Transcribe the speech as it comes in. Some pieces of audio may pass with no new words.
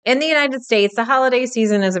In the United States, the holiday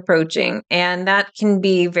season is approaching, and that can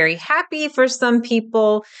be very happy for some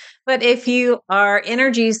people. But if you are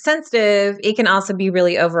energy sensitive, it can also be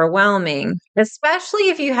really overwhelming, especially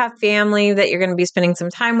if you have family that you're going to be spending some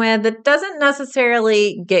time with that doesn't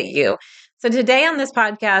necessarily get you. So, today on this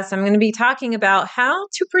podcast, I'm going to be talking about how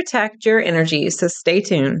to protect your energy. So, stay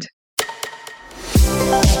tuned.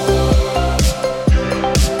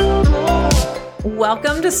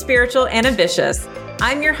 Welcome to Spiritual and Ambitious.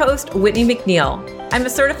 I'm your host, Whitney McNeill. I'm a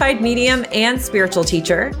certified medium and spiritual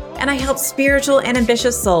teacher, and I help spiritual and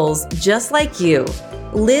ambitious souls just like you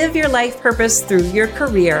live your life purpose through your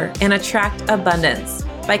career and attract abundance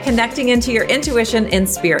by connecting into your intuition and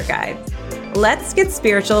spirit guides. Let's get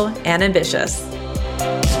spiritual and ambitious.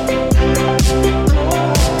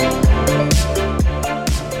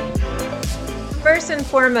 First and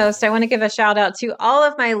foremost, I want to give a shout out to all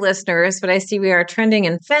of my listeners, but I see we are trending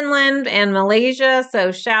in Finland and Malaysia.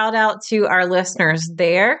 So shout out to our listeners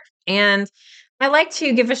there. And I like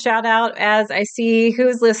to give a shout out as I see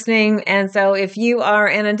who's listening. And so if you are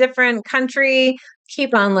in a different country,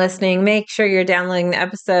 keep on listening. Make sure you're downloading the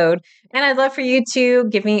episode. And I'd love for you to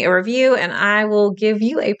give me a review and I will give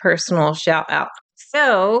you a personal shout out.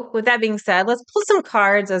 So with that being said, let's pull some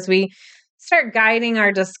cards as we start guiding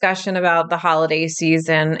our discussion about the holiday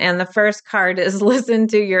season. And the first card is listen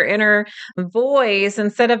to your inner voice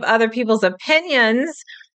instead of other people's opinions.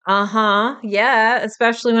 Yeah,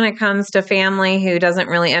 especially when it comes to family who doesn't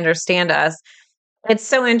really understand us. It's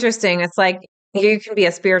so interesting. It's like you can be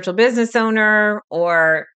a spiritual business owner,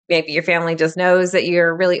 or maybe your family just knows that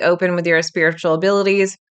you're really open with your spiritual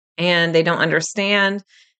abilities and they don't understand.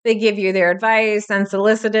 They give you their advice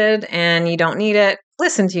unsolicited and you don't need it.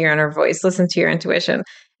 Listen to your inner voice, listen to your intuition.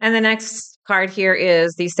 And the next card here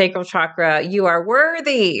is the sacral chakra. You are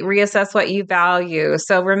worthy. Reassess what you value.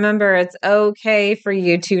 So remember, it's okay for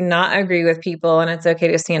you to not agree with people and it's okay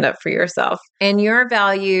to stand up for yourself. And your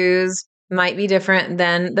values might be different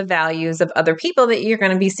than the values of other people that you're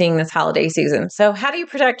going to be seeing this holiday season. So how do you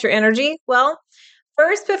protect your energy? Well,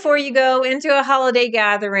 first, before you go into a holiday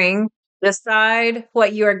gathering, decide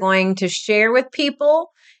what you are going to share with people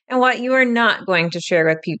and what you are not going to share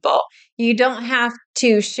with people. You don't have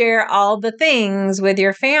to share all the things with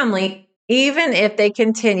your family, even if they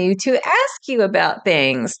continue to ask you about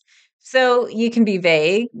things. So you can be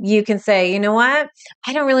vague. You can say, you know what?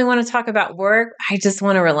 I don't really want to talk about work. I just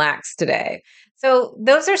want to relax today. So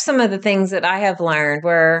those are some of the things that I have learned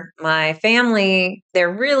where my family,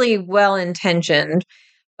 they're really well-intentioned,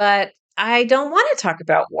 but I don't want to talk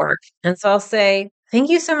about work. And so I'll say, thank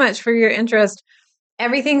you so much for your interest.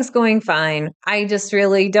 Everything's going fine. I just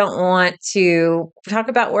really don't want to talk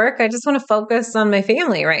about work. I just want to focus on my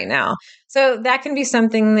family right now. So that can be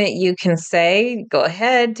something that you can say. Go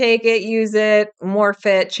ahead, take it, use it, morph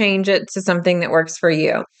it, change it to something that works for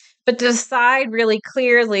you. But decide really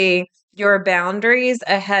clearly your boundaries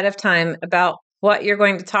ahead of time about what you're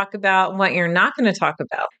going to talk about and what you're not going to talk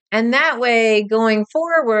about. And that way, going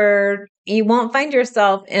forward, you won't find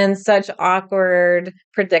yourself in such awkward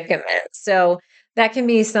predicaments. So that can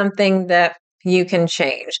be something that you can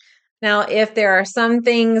change. Now, if there are some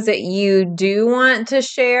things that you do want to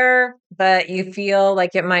share, but you feel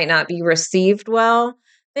like it might not be received well,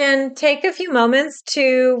 then take a few moments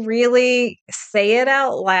to really say it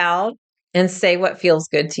out loud and say what feels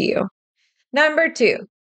good to you. Number 2,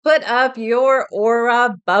 put up your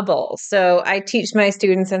aura bubble. So I teach my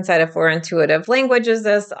students inside of 4 Intuitive Languages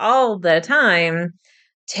this all the time.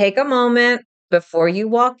 Take a moment before you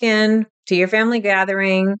walk in to your family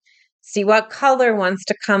gathering, see what color wants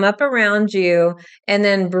to come up around you, and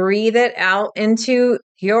then breathe it out into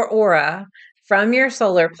your aura from your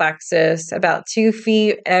solar plexus, about 2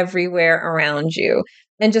 feet everywhere around you.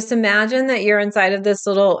 And just imagine that you're inside of this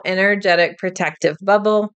little energetic protective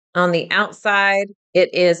bubble. On the outside,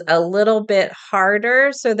 it is a little bit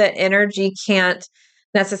harder so that energy can't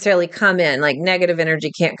necessarily come in, like negative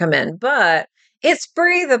energy can't come in, but it's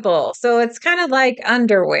breathable. So it's kind of like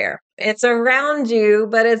underwear. It's around you,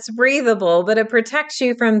 but it's breathable, but it protects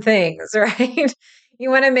you from things, right? You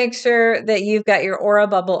want to make sure that you've got your aura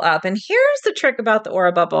bubble up. And here's the trick about the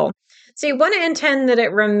aura bubble. So you want to intend that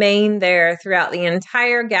it remain there throughout the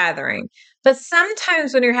entire gathering. But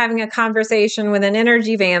sometimes when you're having a conversation with an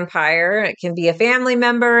energy vampire, it can be a family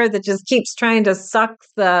member that just keeps trying to suck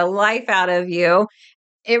the life out of you.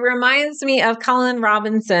 It reminds me of Colin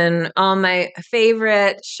Robinson on my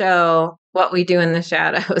favorite show, What We Do in the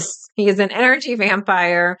Shadows. He is an energy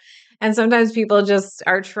vampire. And sometimes people just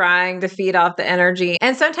are trying to feed off the energy,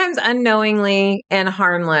 and sometimes unknowingly and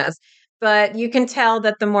harmless. But you can tell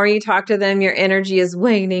that the more you talk to them, your energy is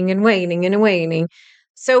waning and waning and waning.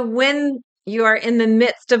 So when you are in the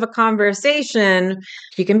midst of a conversation,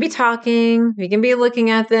 you can be talking, you can be looking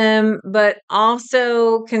at them, but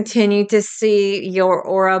also continue to see your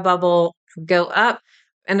aura bubble go up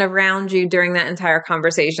and around you during that entire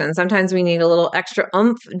conversation. Sometimes we need a little extra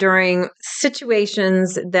oomph during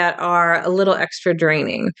situations that are a little extra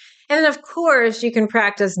draining. And of course, you can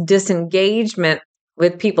practice disengagement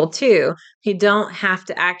with people too. You don't have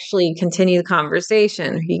to actually continue the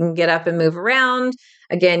conversation. You can get up and move around.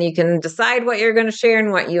 Again, you can decide what you're going to share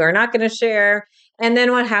and what you are not going to share. And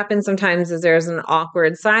then what happens sometimes is there's an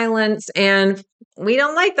awkward silence, and we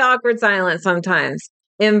don't like the awkward silence sometimes.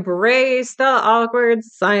 Embrace the awkward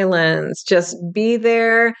silence. Just be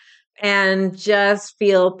there and just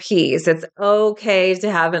feel peace. It's okay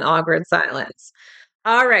to have an awkward silence.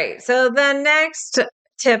 All right. So the next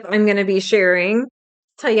tip I'm going to be sharing, I'll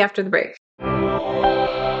tell you after the break.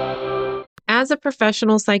 As a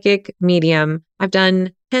professional psychic medium, I've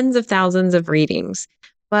done tens of thousands of readings,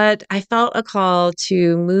 but I felt a call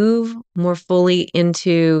to move more fully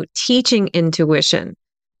into teaching intuition.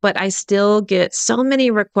 But I still get so many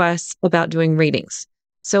requests about doing readings.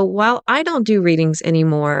 So while I don't do readings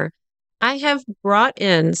anymore, I have brought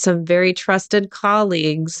in some very trusted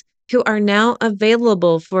colleagues who are now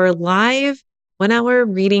available for live 1 hour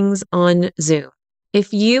readings on Zoom.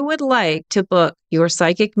 If you would like to book your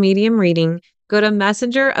psychic medium reading, go to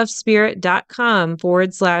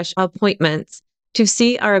messengerofspirit.com/appointments to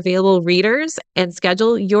see our available readers and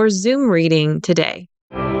schedule your Zoom reading today.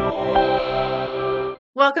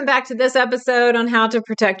 Welcome back to this episode on how to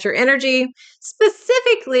protect your energy,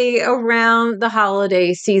 specifically around the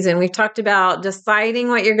holiday season. We've talked about deciding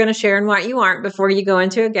what you're going to share and what you aren't before you go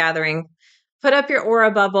into a gathering. Put up your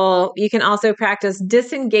aura bubble. You can also practice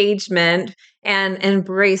disengagement and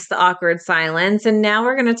embrace the awkward silence. And now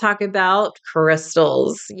we're going to talk about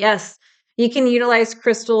crystals. Yes, you can utilize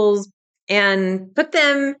crystals and put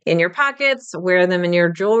them in your pockets, wear them in your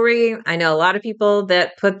jewelry. I know a lot of people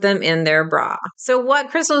that put them in their bra. So what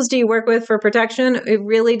crystals do you work with for protection? It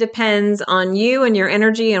really depends on you and your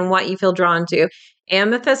energy and what you feel drawn to.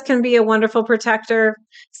 Amethyst can be a wonderful protector.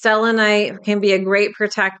 Selenite can be a great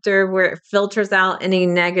protector where it filters out any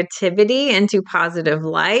negativity into positive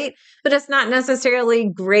light, but it's not necessarily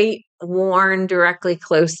great worn directly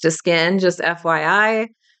close to skin, just FYI.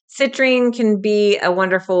 Citrine can be a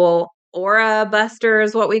wonderful aura buster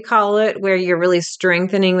is what we call it, where you're really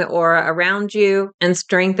strengthening the aura around you and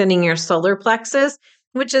strengthening your solar plexus,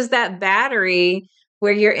 which is that battery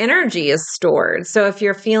where your energy is stored. So if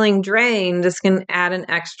you're feeling drained, this can add an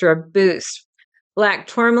extra boost. Black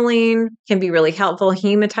tourmaline can be really helpful.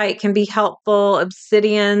 Hematite can be helpful.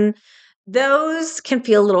 Obsidian. Those can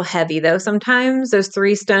feel a little heavy though sometimes, those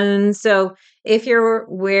 3 stones. So if you're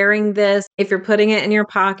wearing this, if you're putting it in your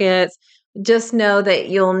pockets, just know that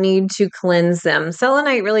you'll need to cleanse them.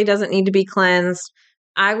 Selenite really doesn't need to be cleansed.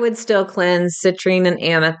 I would still cleanse citrine and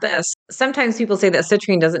amethyst. Sometimes people say that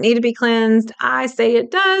citrine doesn't need to be cleansed. I say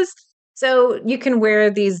it does. So you can wear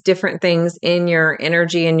these different things in your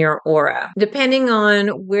energy and your aura. Depending on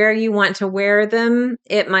where you want to wear them,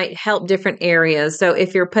 it might help different areas. So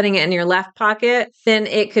if you're putting it in your left pocket, then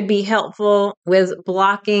it could be helpful with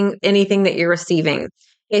blocking anything that you're receiving.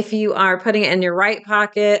 If you are putting it in your right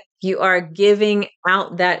pocket, you are giving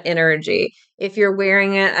out that energy. If you're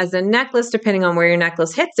wearing it as a necklace, depending on where your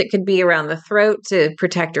necklace hits, it could be around the throat to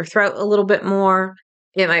protect your throat a little bit more.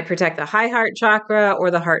 It might protect the high heart chakra or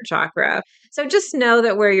the heart chakra. So just know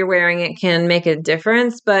that where you're wearing it can make a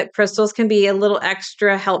difference, but crystals can be a little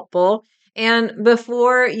extra helpful. And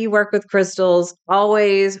before you work with crystals,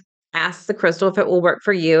 always ask the crystal if it will work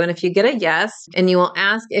for you. And if you get a yes, and you will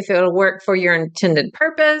ask if it will work for your intended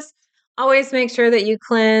purpose, always make sure that you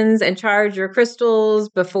cleanse and charge your crystals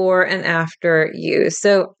before and after use.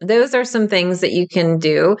 So those are some things that you can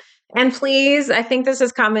do. And please, I think this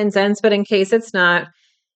is common sense, but in case it's not,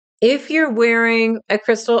 if you're wearing a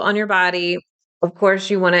crystal on your body, of course,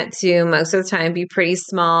 you want it to most of the time be pretty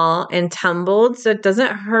small and tumbled so it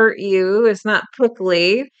doesn't hurt you. It's not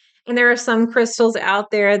prickly. And there are some crystals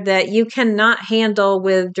out there that you cannot handle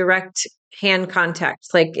with direct hand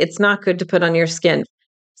contact. Like it's not good to put on your skin.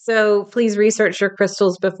 So please research your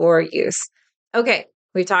crystals before use. Okay,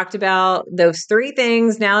 we talked about those 3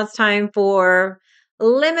 things. Now it's time for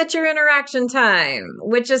limit your interaction time,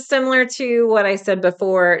 which is similar to what I said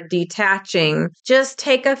before, detaching. Just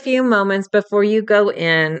take a few moments before you go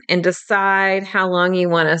in and decide how long you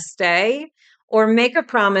want to stay, or make a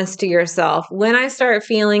promise to yourself. When I start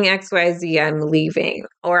feeling XYZ, I'm leaving,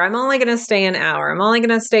 or I'm only going to stay an hour. I'm only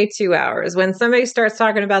going to stay 2 hours. When somebody starts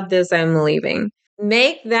talking about this, I'm leaving.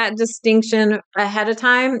 Make that distinction ahead of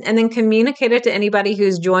time and then communicate it to anybody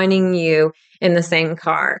who's joining you in the same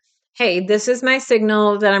car. Hey, this is my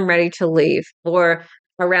signal that I'm ready to leave, or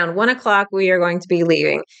around 1 o'clock, we are going to be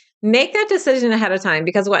leaving. Make that decision ahead of time,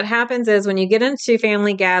 because what happens is when you get into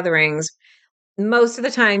family gatherings, most of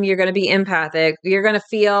the time you're going to be empathic. You're going to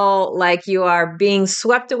feel like you are being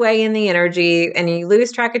swept away in the energy and you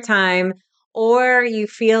lose track of time, or you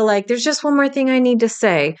feel like there's just one more thing I need to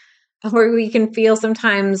say. Or we can feel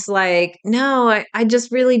sometimes like, no, I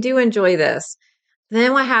just really do enjoy this.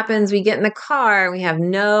 Then what happens? We get in the car, we have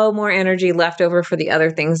no more energy left over for the other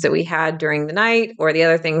things that we had during the night or the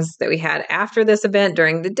other things that we had after this event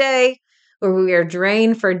during the day, or we are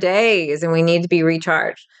drained for days and we need to be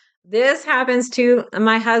recharged. This happens to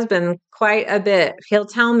my husband quite a bit. He'll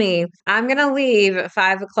tell me, I'm going to leave at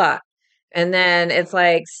 5 o'clock. And then it's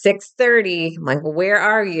like 6:30. I'm like, well, where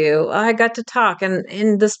are you? Oh, I got to talk.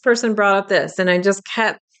 And this person brought up this. And I just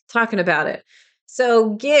kept talking about it.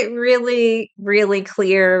 So get really, really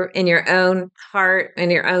clear in your own heart and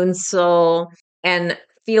your own soul and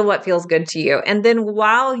feel what feels good to you. And then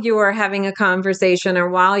while you're having a conversation or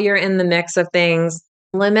while you're in the mix of things,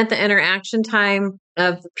 limit the interaction time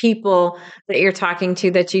of people that you're talking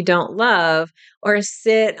to that you don't love, or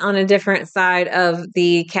sit on a different side of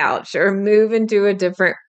the couch or move into a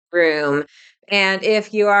different room. And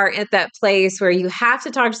if you are at that place where you have to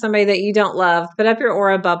talk to somebody that you don't love, put up your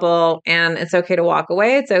aura bubble, and it's okay to walk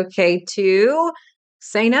away. It's okay to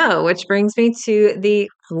say no, which brings me to the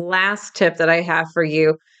last tip that I have for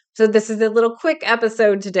you. So this is a little quick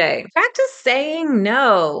episode today. Practice saying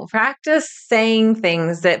no. Practice saying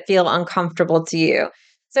things that feel uncomfortable to you.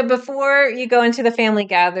 So before you go into the family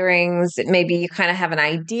gatherings, maybe you kind of have an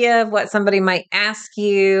idea of what somebody might ask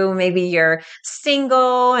you. Maybe you're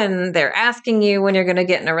single and they're asking you when you're going to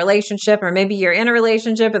get in a relationship, or maybe you're in a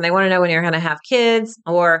relationship and they want to know when you're going to have kids,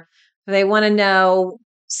 or they want to know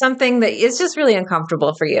something that is just really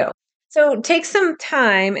uncomfortable for you. So take some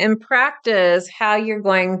time and practice how you're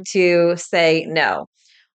going to say no,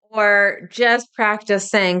 or just practice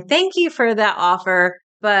saying, thank you for that offer,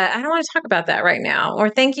 but I don't want to talk about that right now. Or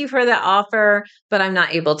thank you for that offer, but I'm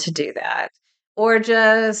not able to do that. Or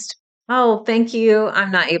just, oh, thank you,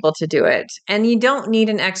 I'm not able to do it. And you don't need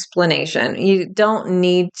an explanation. You don't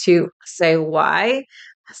need to say why.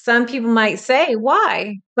 Some people might say,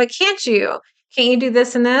 why? But can't you? Can't you do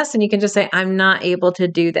this and this? And you can just say, I'm not able to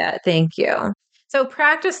do that. Thank you. So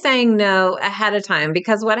practice saying no ahead of time,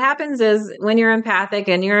 because what happens is when you're empathic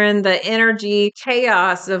and you're in the energy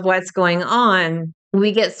chaos of what's going on,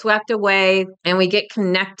 we get swept away and we get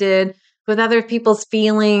connected with other people's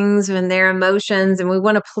feelings and their emotions, and we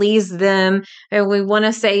want to please them, and we want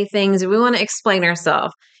to say things, and we want to explain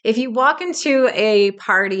ourselves. If you walk into a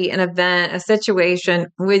party, an event, a situation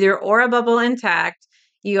with your aura bubble intact,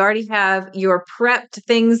 you already have your prepped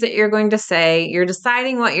things that you're going to say, you're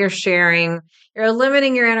deciding what you're sharing, you're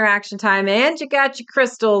limiting your interaction time, and you got your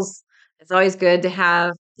crystals. It's always good to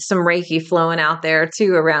have some Reiki flowing out there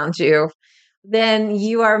too around you. Then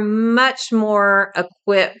you are much more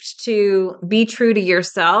equipped to be true to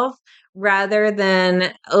yourself rather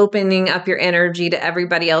than opening up your energy to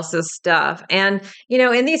everybody else's stuff. And,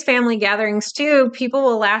 in these family gatherings too, people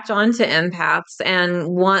will latch on to empaths and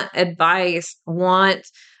want advice, want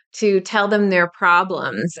to tell them their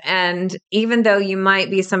problems. And even though you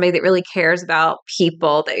might be somebody that really cares about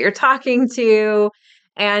people that you're talking to,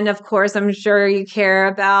 and of course, I'm sure you care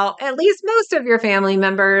about at least most of your family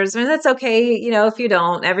members, and that's okay, if you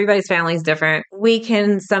don't. Everybody's family is different. We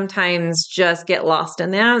can sometimes just get lost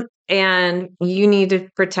in that, and you need to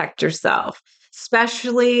protect yourself.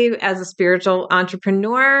 Especially as a spiritual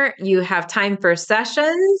entrepreneur, you have time for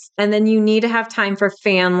sessions, and then you need to have time for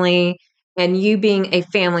family. And you being a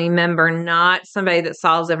family member, not somebody that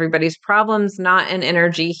solves everybody's problems, not an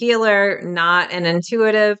energy healer, not an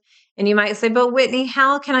intuitive. And you might say, but Whitney,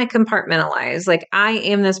 how can I compartmentalize? Like, I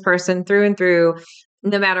am this person through and through,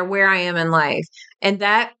 no matter where I am in life. And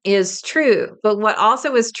that is true. But what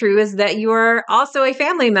also is true is that you are also a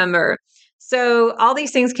family member. So all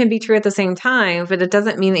these things can be true at the same time, but it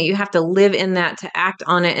doesn't mean that you have to live in that, to act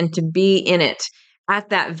on it, and to be in it at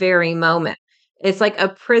that very moment. It's like a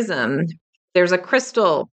prism. There's a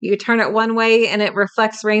crystal. You turn it one way and it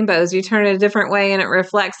reflects rainbows. You turn it a different way and it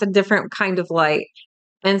reflects a different kind of light.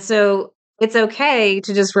 And so it's okay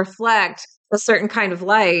to just reflect a certain kind of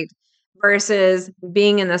light versus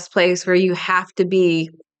being in this place where you have to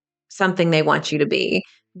be something they want you to be.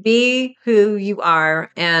 Be who you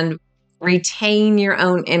are and retain your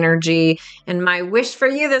own energy. And my wish for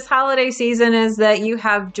you this holiday season is that you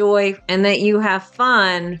have joy and that you have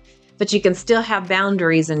fun, but you can still have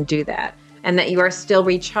boundaries and do that. and that you are still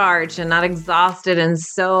recharged and not exhausted and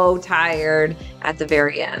so tired at the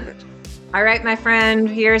very end. All right, my friend,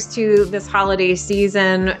 here's to this holiday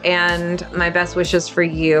season and my best wishes for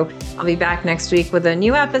you. I'll be back next week with a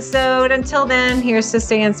new episode. Until then, here's to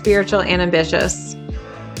staying spiritual and ambitious.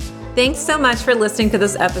 Thanks so much for listening to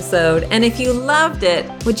this episode. And if you loved it,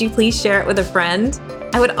 would you please share it with a friend?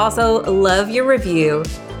 I would also love your review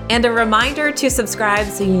and a reminder to subscribe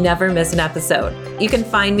so you never miss an episode. You can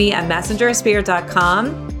find me at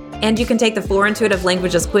messengerofspirit.com, and you can take the 4 Intuitive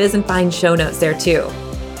Languages quiz and find show notes there too.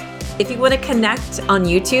 If you want to connect on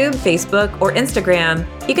YouTube, Facebook, or Instagram,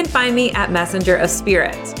 you can find me at Messenger of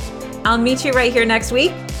Spirit. I'll meet you right here next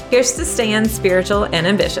week. Here's to staying spiritual and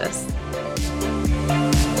ambitious.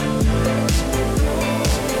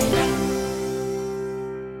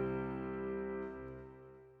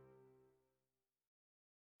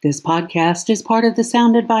 This podcast is part of the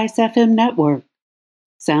Sound Advice FM network.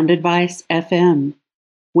 Sound Advice FM.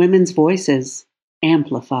 Women's voices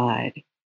amplified.